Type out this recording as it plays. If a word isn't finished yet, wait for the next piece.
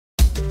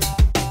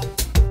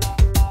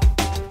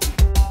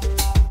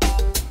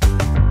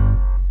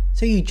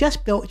So you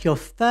just built your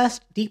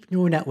first deep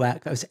neural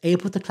network that was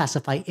able to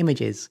classify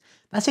images.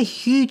 That's a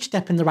huge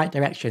step in the right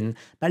direction,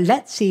 but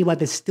let's see why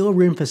there's still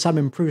room for some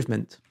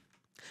improvement.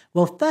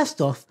 Well, first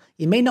off,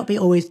 you may not be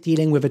always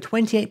dealing with a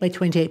 28 by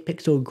 28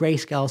 pixel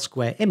grayscale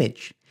square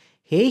image.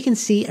 Here you can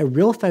see a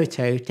real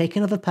photo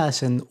taken of a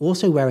person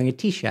also wearing a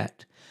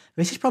t-shirt.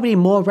 This is probably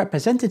more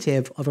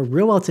representative of a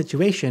real-world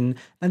situation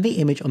than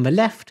the image on the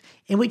left,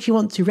 in which you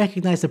want to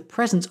recognize the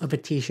presence of a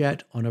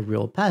t-shirt on a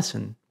real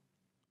person.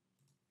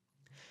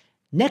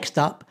 Next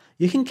up,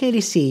 you can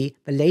clearly see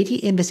the lady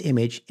in this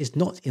image is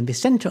not in the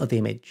center of the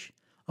image.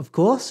 Of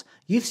course,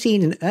 you've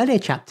seen in earlier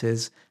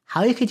chapters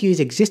how you could use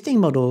existing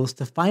models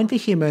to find the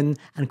human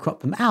and crop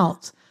them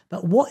out,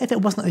 but what if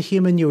it wasn't a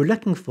human you were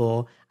looking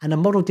for and a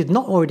model did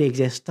not already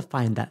exist to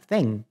find that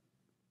thing?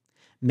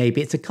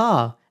 Maybe it's a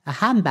car, a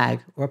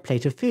handbag, or a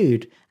plate of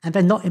food, and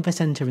they're not in the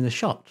center in the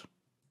shot.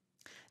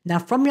 Now,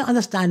 from your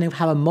understanding of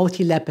how a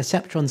multi-layer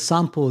perceptron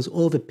samples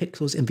all the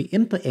pixels in the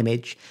input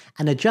image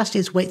and adjusts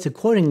its weights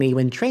accordingly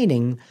when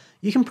training,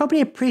 you can probably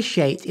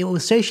appreciate it will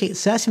associate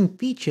certain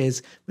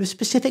features with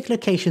specific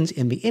locations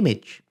in the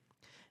image.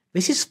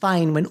 This is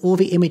fine when all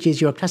the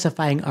images you are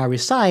classifying are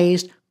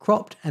resized,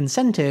 cropped, and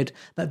centered,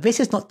 but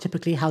this is not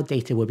typically how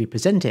data will be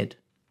presented.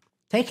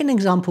 Take an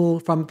example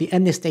from the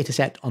MNIST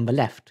dataset on the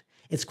left.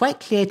 It's quite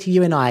clear to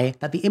you and I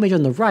that the image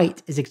on the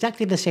right is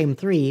exactly the same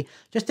 3,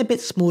 just a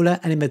bit smaller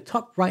and in the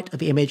top right of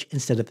the image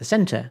instead of the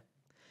center.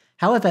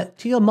 However,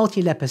 to your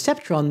multi-layer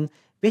perceptron,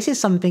 this is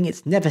something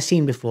it's never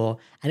seen before,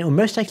 and it will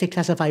most likely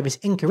classify this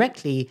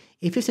incorrectly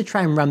if you have to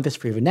try and run this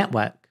through the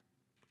network.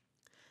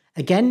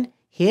 Again,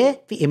 here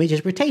the image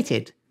is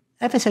rotated,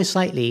 ever so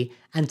slightly,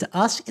 and to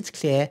us it's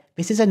clear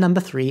this is a number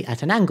 3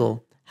 at an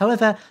angle.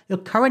 However, your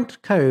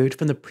current code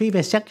from the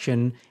previous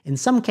section, in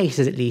some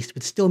cases at least,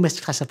 would still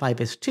misclassify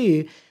this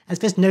too, as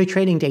there's no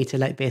training data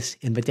like this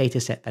in the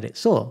dataset that it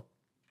saw.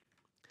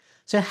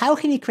 So how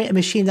can you create a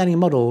machine learning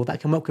model that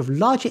can work with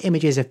larger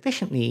images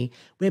efficiently,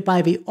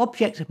 whereby the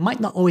object might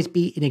not always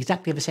be in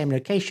exactly the same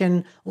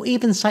location, or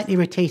even slightly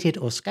rotated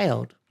or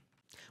scaled?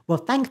 Well,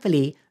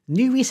 thankfully,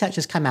 new research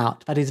has come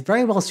out that is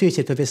very well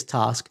suited for this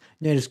task,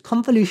 known as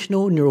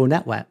convolutional neural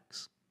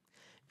networks.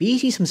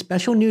 These use some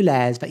special new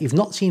layers that you've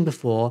not seen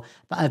before,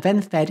 but are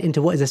then fed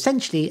into what is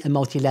essentially a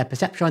multi-layer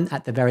perceptron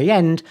at the very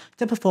end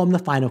to perform the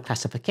final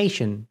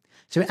classification.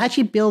 So it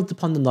actually builds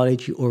upon the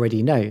knowledge you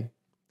already know.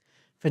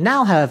 For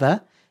now,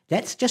 however,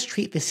 let's just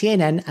treat the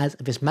CNN as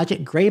this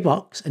magic grey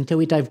box until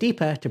we dive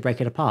deeper to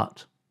break it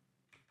apart.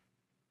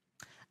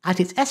 At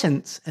its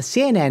essence, a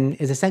CNN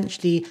is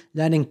essentially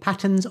learning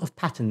patterns of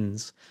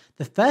patterns.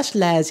 The first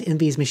layers in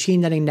these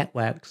machine learning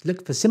networks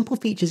look for simple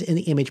features in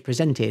the image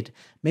presented,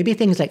 maybe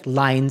things like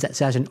lines at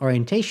certain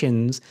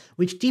orientations,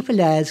 which deeper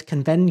layers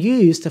can then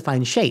use to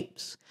find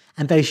shapes,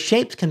 and those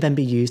shapes can then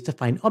be used to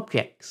find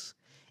objects.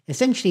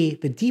 Essentially,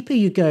 the deeper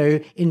you go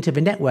into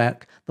the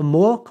network, the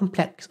more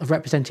complex of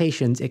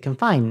representations it can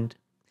find.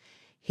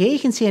 Here you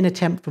can see an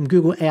attempt from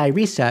Google AI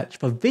Research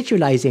for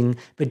visualizing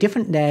the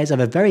different layers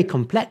of a very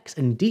complex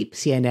and deep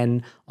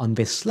CNN on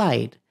this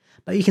slide.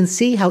 But you can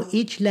see how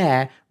each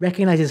layer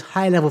recognizes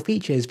higher-level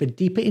features the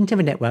deeper into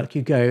the network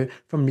you go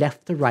from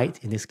left to right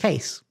in this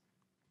case.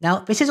 Now,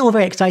 this is all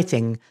very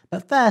exciting,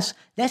 but first,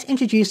 let's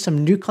introduce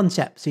some new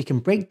concepts so you can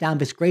break down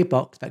this grey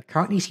box that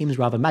currently seems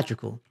rather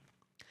magical.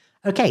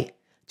 Okay,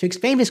 to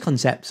explain these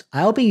concepts,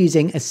 I'll be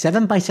using a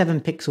 7 by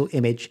 7 pixel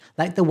image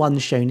like the one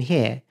shown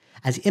here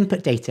as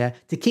input data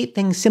to keep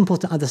things simple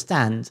to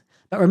understand.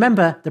 But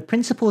remember, the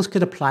principles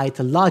could apply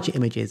to larger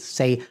images,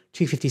 say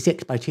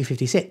 256 by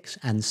 256,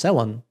 and so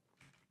on.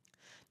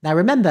 Now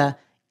remember,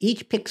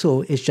 each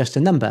pixel is just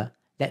a number.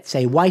 Let's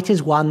say white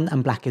is 1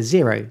 and black is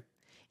 0.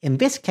 In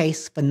this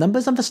case, the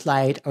numbers on the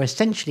slide are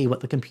essentially what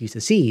the computer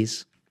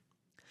sees.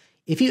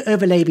 If you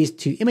overlay these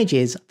two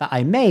images that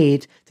I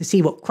made to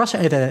see what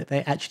crossover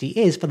there actually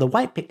is for the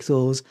white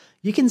pixels,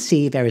 you can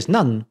see there is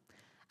none.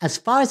 As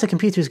far as the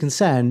computer is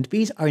concerned,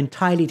 these are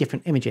entirely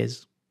different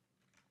images.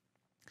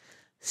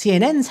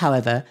 CNNs,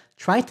 however,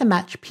 try to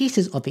match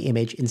pieces of the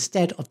image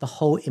instead of the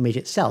whole image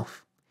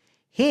itself.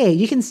 Here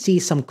you can see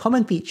some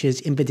common features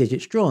in the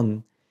digits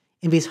drawn.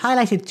 In these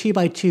highlighted 2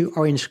 by 2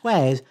 orange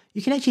squares,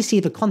 you can actually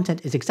see the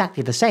content is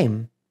exactly the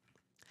same.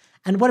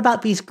 And what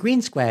about these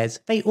green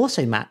squares? They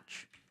also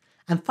match.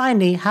 And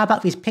finally, how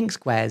about these pink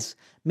squares?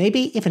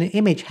 Maybe if an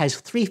image has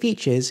 3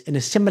 features in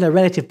a similar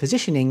relative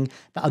positioning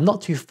that are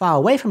not too far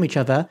away from each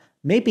other,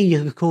 maybe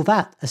you could call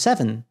that a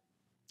 7.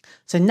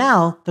 So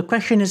now the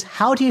question is,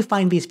 how do you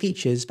find these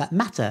features that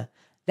matter?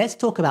 Let's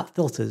talk about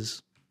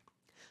filters.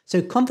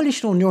 So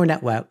convolutional neural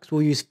networks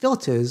will use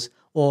filters,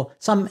 or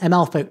some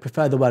ML folk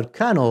prefer the word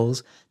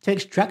kernels, to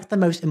extract the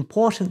most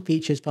important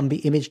features from the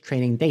image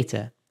training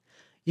data.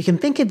 You can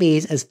think of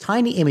these as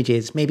tiny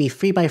images, maybe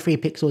 3 by 3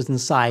 pixels in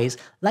size,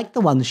 like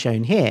the ones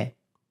shown here.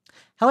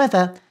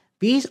 However,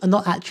 these are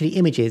not actually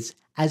images,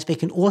 as they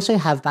can also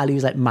have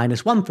values like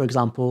 -1, for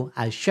example,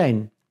 as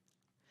shown.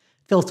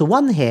 Filter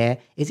 1 here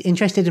is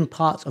interested in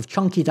parts of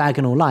chunky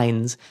diagonal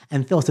lines,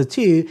 and filter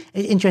 2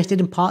 is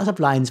interested in parts of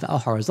lines that are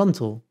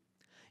horizontal.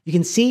 you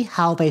can see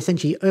how they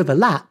essentially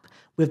overlap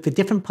with the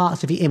different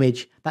parts of the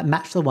image that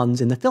match the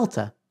ones in the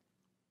filter.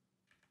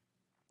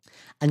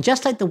 And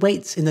just like the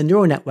weights in the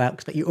neural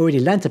networks that you already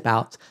learnt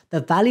about, the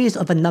values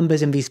of the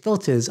numbers in these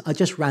filters are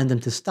just random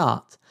to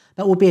start,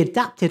 but will be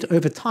adapted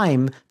over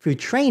time through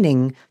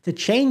training to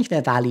change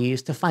their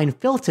values to find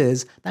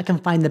filters that can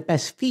find the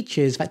best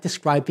features that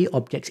describe the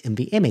objects in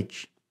the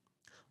image.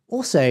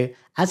 Also,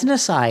 as an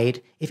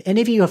aside, if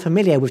any of you are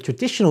familiar with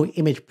traditional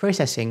image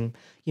processing,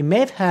 you may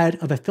have heard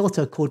of a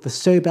filter called the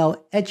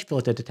Sobel edge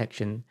filter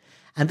detection.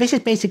 And this is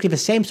basically the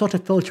same sort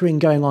of filtering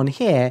going on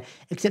here,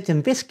 except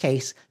in this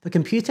case, the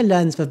computer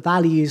learns the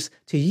values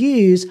to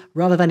use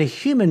rather than a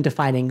human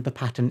defining the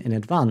pattern in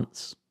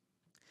advance.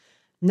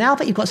 Now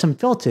that you've got some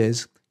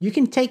filters, you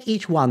can take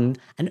each one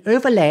and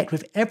overlay it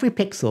with every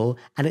pixel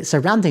and its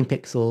surrounding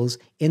pixels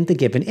in the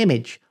given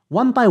image,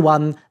 one by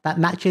one that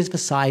matches the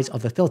size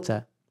of the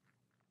filter.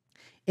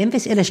 In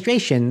this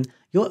illustration,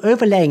 you're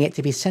overlaying it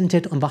to be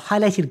centered on the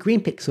highlighted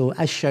green pixel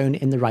as shown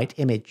in the right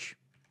image.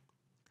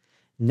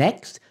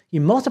 Next,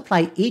 you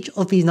multiply each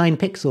of these 9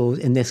 pixels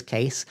in this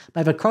case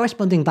by the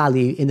corresponding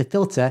value in the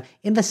filter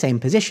in the same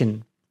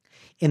position.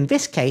 In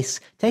this case,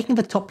 taking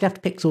the top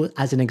left pixel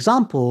as an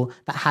example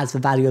that has the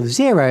value of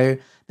 0,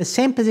 the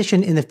same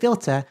position in the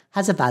filter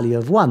has a value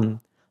of 1.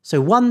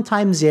 So 1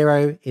 times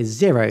 0 is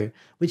 0,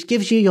 which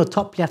gives you your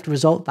top left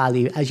result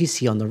value as you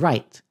see on the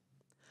right.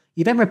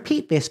 You then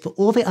repeat this for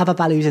all the other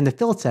values in the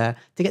filter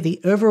to get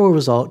the overall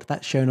result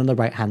that's shown on the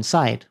right-hand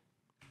side.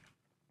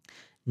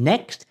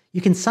 Next,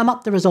 you can sum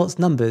up the result's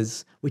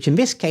numbers, which in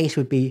this case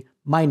would be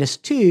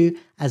 -2,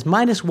 as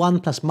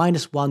 -1 plus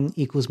 -1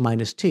 equals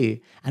 -2,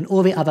 and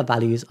all the other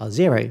values are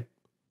 0.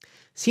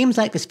 Seems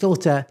like this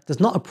filter does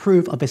not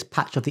approve of this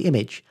patch of the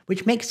image,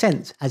 which makes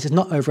sense as it's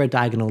not over a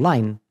diagonal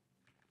line.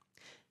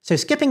 So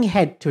skipping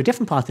ahead to a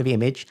different part of the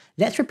image,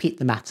 let's repeat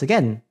the maths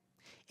again.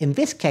 In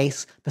this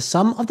case, the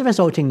sum of the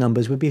resulting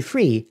numbers would be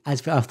 3,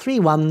 as there are 3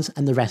 ones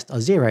and the rest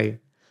are 0.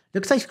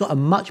 Looks like you've got a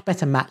much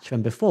better match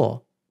than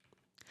before.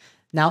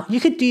 Now, you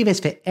could do this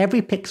for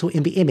every pixel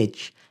in the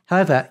image.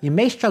 However, you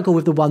may struggle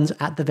with the ones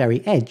at the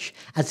very edge,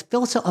 as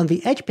filter on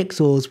the edge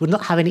pixels would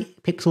not have any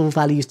pixel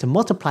values to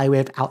multiply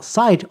with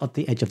outside of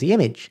the edge of the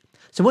image.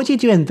 So what do you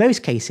do in those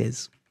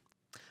cases?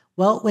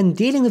 Well, when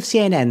dealing with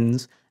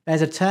CNNs,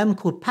 there's a term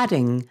called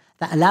padding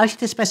that allows you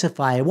to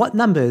specify what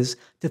numbers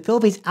to fill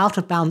these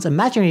out-of-bounds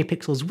imaginary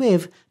pixels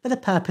with for the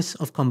purpose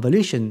of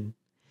convolution.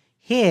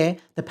 Here,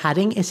 the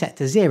padding is set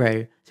to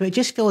 0, so it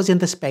just fills in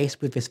the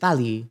space with this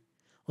value.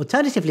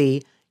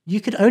 Alternatively, you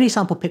could only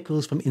sample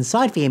pixels from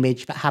inside the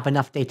image that have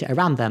enough data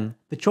around them.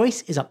 The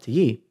choice is up to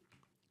you.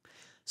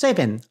 So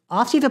then,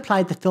 after you've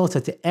applied the filter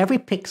to every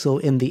pixel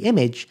in the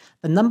image,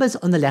 the numbers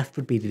on the left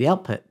would be the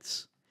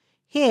outputs.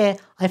 Here,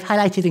 I've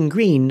highlighted in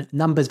green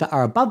numbers that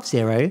are above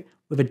 0,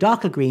 with a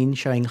darker green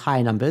showing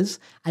higher numbers,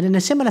 and in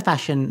a similar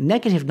fashion,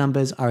 negative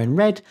numbers are in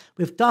red,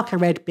 with darker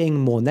red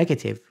being more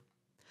negative.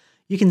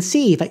 You can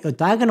see that your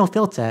diagonal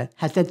filter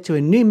has led to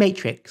a new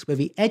matrix where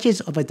the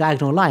edges of the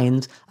diagonal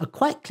lines are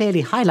quite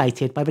clearly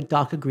highlighted by the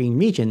darker green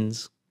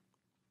regions.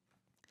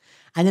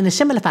 And in a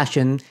similar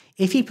fashion,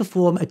 if you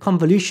perform a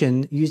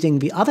convolution using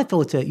the other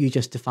filter you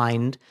just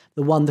defined,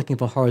 the one looking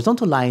for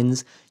horizontal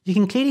lines, you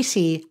can clearly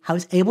see how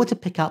it's able to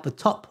pick out the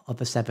top of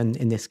the 7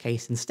 in this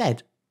case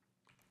instead.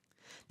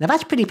 Now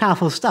that's pretty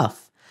powerful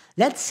stuff.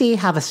 Let's see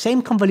how the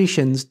same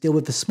convolutions deal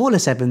with the smaller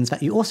 7s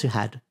that you also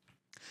had.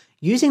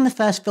 Using the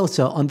first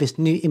filter on this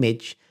new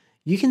image,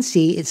 you can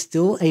see it's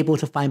still able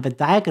to find the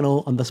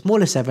diagonal on the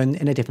smaller 7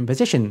 in a different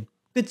position.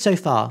 Good so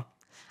far.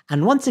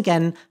 And once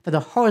again, for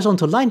the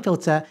horizontal line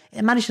filter,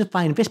 it managed to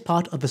find this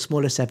part of the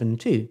smaller 7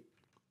 too.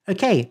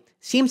 Okay,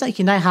 seems like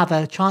you now have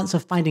a chance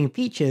of finding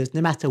features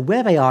no matter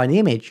where they are in the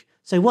image.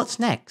 So what's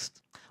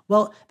next?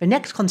 Well, the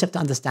next concept to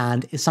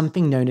understand is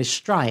something known as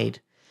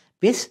stride.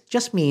 This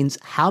just means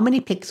how many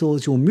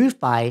pixels you'll move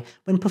by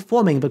when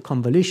performing the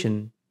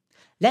convolution.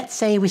 Let's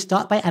say we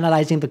start by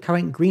analyzing the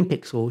current green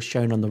pixel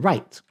shown on the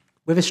right.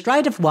 With a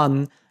stride of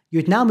 1,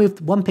 you'd now move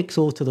 1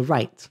 pixel to the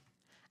right,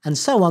 and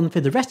so on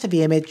through the rest of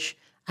the image,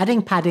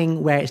 adding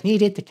padding where it's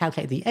needed to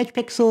calculate the edge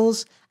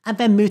pixels, and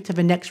then move to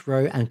the next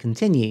row and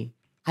continue.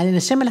 And in a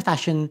similar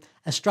fashion,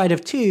 a stride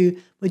of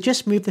 2 would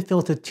just move the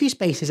filter 2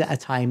 spaces at a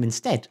time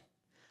instead.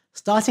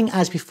 Starting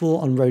as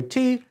before on row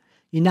 2,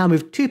 you now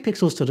move 2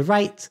 pixels to the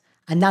right,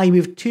 and now you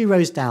move 2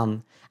 rows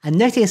down. And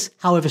notice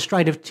how with a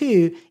stride of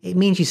 2, it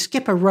means you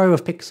skip a row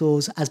of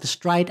pixels as the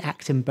stride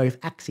acts in both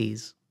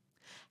axes.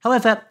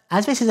 However,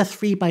 as this is a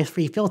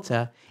 3x3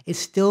 filter, it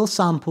still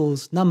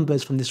samples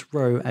numbers from this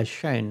row as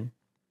shown.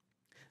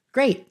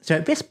 Great, so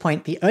at this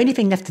point, the only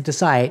thing left to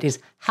decide is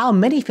how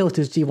many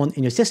filters do you want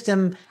in your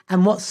system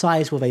and what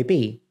size will they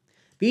be.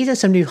 These are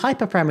some new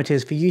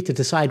hyperparameters for you to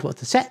decide what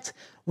to set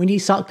when you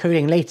start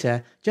coding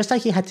later, just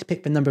like you had to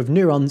pick the number of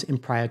neurons in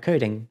prior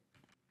coding.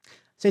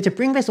 So to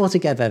bring this all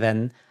together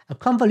then, a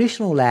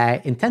convolutional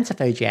layer in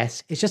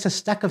TensorFlow.js is just a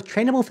stack of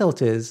trainable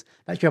filters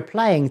that you're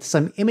applying to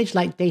some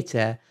image-like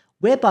data,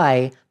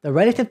 whereby the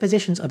relative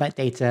positions of that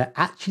data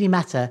actually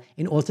matter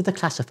in order to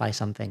classify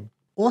something.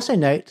 Also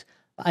note,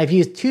 but I've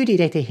used 2D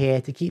data here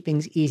to keep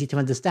things easy to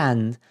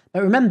understand.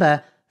 But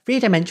remember,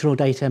 3-dimensional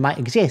data might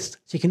exist,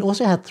 so you can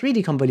also have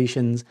 3D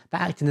convolutions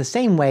that act in the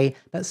same way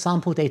but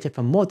sample data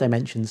from more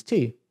dimensions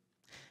too.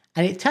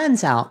 And it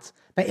turns out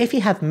that if you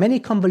have many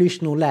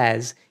convolutional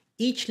layers,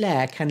 each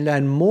layer can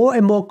learn more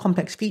and more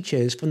complex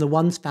features from the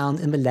ones found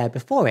in the layer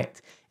before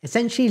it,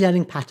 essentially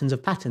learning patterns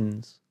of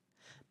patterns.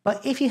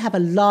 But if you have a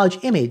large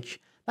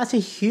image, that's a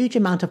huge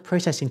amount of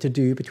processing to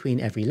do between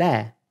every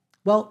layer.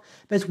 Well,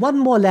 there's one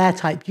more layer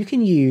type you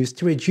can use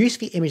to reduce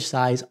the image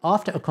size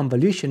after a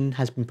convolution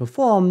has been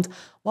performed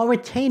while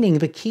retaining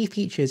the key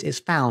features it's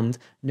found,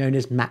 known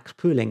as max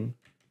pooling.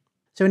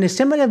 So in a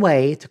similar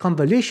way to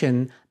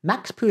convolution,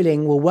 max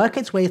pooling will work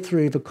its way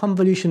through the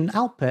convolution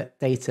output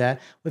data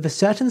with a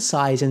certain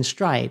size and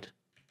stride.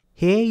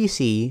 Here you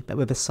see that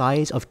with a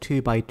size of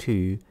 2 by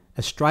 2,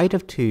 a stride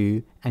of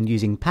 2, and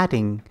using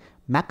padding,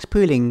 max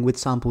pooling would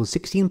sample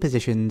 16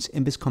 positions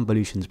in this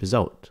convolution's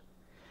result.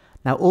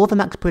 Now all the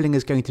max pooling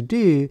is going to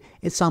do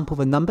is sample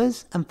the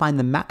numbers and find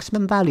the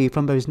maximum value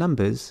from those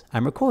numbers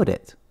and record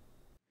it.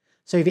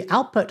 So the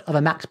output of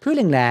a max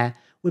pooling layer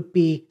would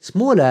be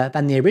smaller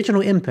than the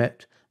original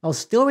input while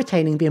still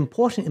retaining the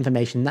important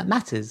information that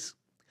matters.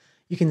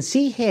 You can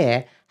see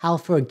here how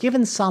for a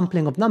given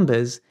sampling of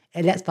numbers,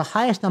 it lets the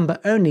highest number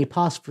only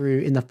pass through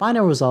in the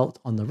final result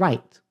on the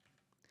right.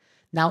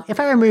 Now, if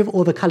I remove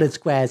all the colored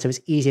squares so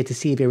it's easier to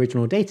see the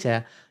original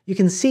data, you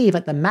can see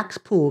that the max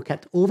pool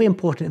kept all the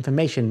important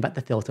information that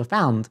the filter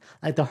found,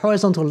 like the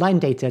horizontal line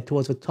data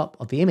towards the top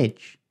of the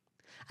image.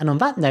 And on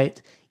that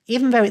note,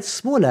 even though it's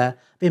smaller,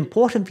 the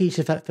important features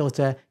of that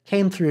filter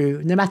came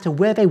through no matter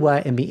where they were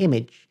in the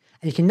image,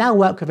 and you can now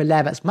work with a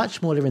layer that's much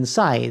smaller in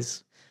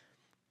size,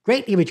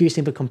 greatly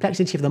reducing the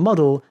complexity of the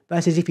model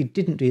versus if you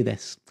didn't do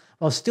this,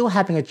 while still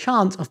having a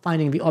chance of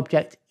finding the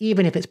object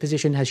even if its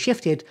position has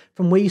shifted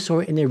from where you saw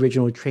it in the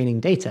original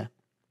training data.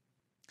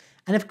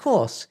 And of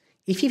course,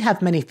 if you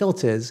have many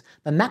filters,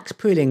 the max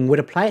pooling would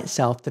apply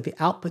itself to the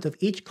output of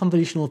each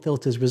convolutional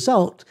filter's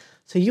result,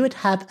 so you would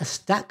have a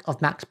stack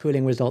of max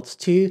pooling results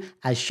too,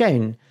 as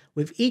shown,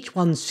 with each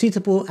one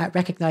suitable at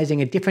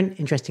recognizing a different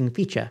interesting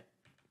feature.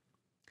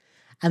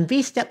 And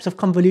these steps of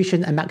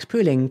convolution and max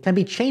pooling can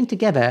be chained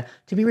together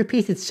to be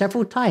repeated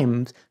several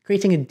times,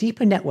 creating a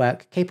deeper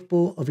network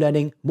capable of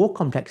learning more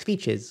complex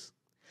features.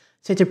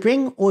 So to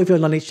bring all of your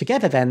knowledge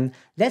together then,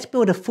 let's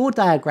build a full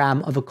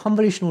diagram of a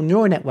convolutional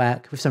neural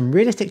network with some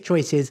realistic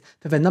choices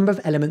for the number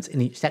of elements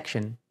in each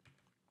section.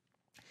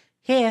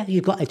 Here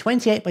you've got a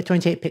 28 by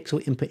 28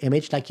 pixel input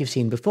image like you've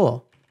seen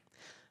before.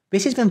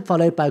 This is then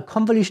followed by a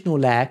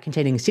convolutional layer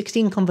containing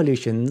 16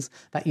 convolutions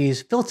that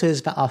use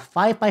filters that are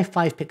 5 by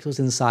 5 pixels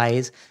in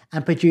size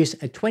and produce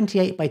a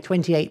 28 by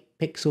 28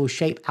 pixel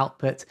shape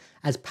output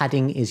as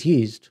padding is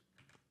used.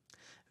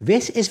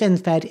 This is then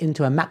fed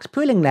into a max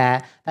pooling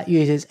layer that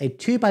uses a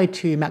 2 by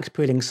 2 max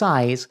pooling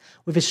size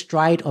with a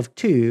stride of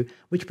 2,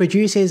 which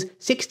produces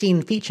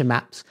 16 feature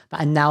maps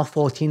that are now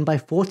 14 by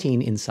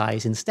 14 in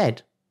size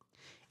instead.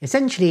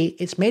 Essentially,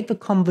 it's made the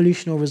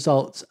convolutional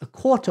results a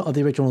quarter of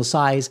the original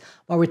size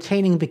while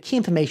retaining the key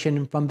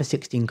information from the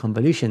 16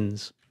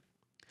 convolutions.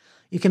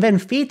 You can then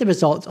feed the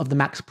results of the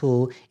max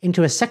pool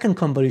into a second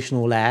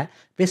convolutional layer,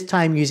 this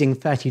time using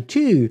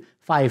 32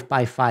 5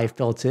 by 5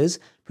 filters,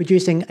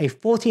 producing a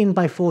 14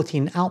 by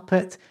 14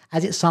 output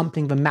as it's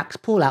sampling the max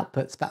pool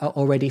outputs that are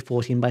already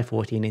 14 by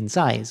 14 in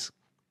size.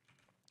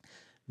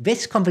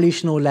 This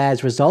convolutional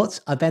layer's results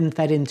are then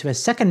fed into a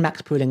second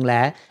max pooling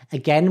layer,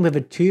 again with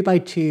a 2 by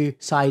 2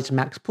 sized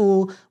max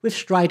pool with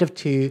stride of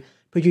 2,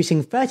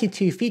 producing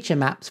 32 feature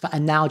maps that are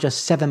now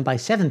just 7 by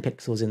 7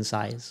 pixels in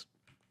size.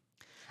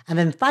 And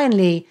then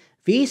finally,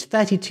 these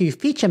 32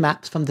 feature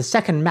maps from the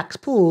second max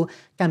pool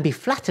can be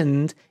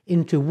flattened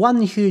into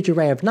one huge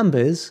array of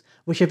numbers,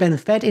 which are then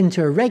fed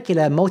into a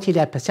regular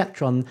multi-layer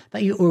perceptron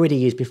that you already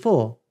used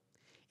before.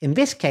 In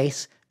this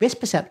case, this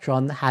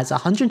perceptron has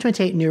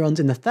 128 neurons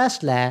in the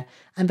first layer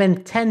and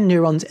then 10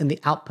 neurons in the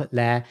output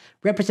layer,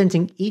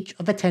 representing each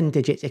of the 10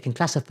 digits it can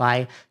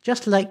classify,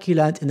 just like you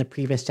learnt in the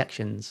previous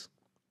sections.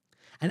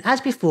 And as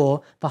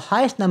before, the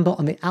highest number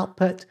on the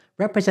output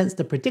represents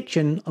the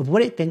prediction of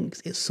what it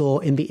thinks it saw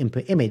in the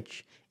input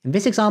image. In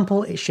this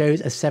example, it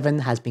shows a 7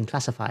 has been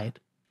classified.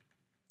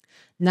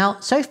 Now,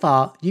 so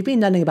far, you've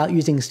been learning about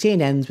using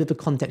CNNs with the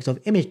context of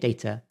image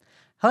data.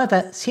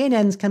 However,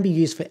 CNNs can be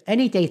used for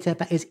any data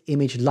that is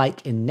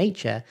image-like in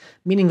nature,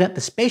 meaning that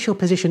the spatial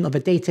position of a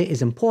data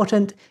is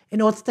important in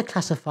order to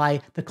classify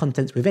the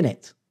contents within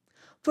it.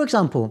 For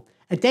example,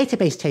 a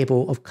database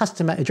table of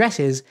customer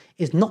addresses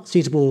is not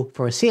suitable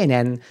for a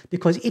CNN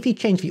because if you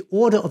change the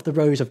order of the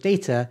rows of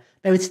data,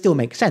 they would still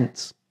make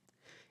sense.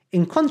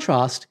 In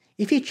contrast,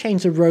 if you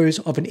change the rows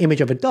of an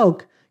image of a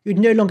dog, you'd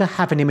no longer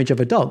have an image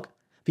of a dog.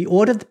 The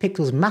order of the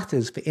pixels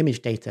matters for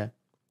image data.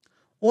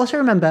 Also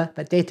remember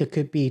that data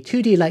could be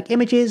 2D-like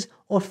images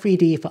or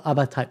 3D for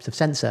other types of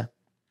sensor.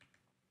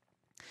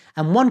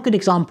 And one good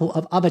example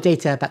of other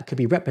data that could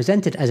be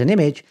represented as an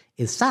image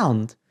is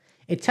sound.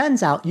 It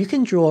turns out you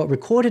can draw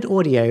recorded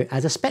audio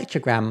as a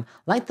spectrogram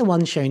like the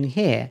one shown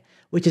here,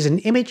 which is an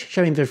image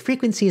showing the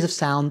frequencies of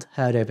sound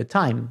heard over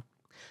time.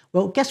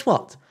 Well, guess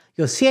what?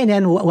 Your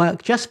CNN will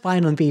work just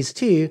fine on these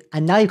too,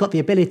 and now you've got the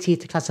ability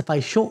to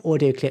classify short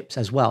audio clips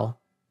as well.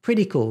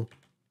 Pretty cool.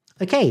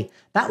 Okay,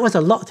 that was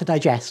a lot to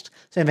digest,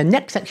 so in the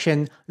next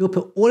section, we'll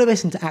put all of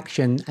this into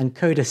action and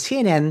code a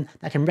CNN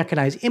that can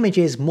recognize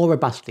images more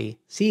robustly.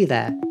 See you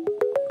there.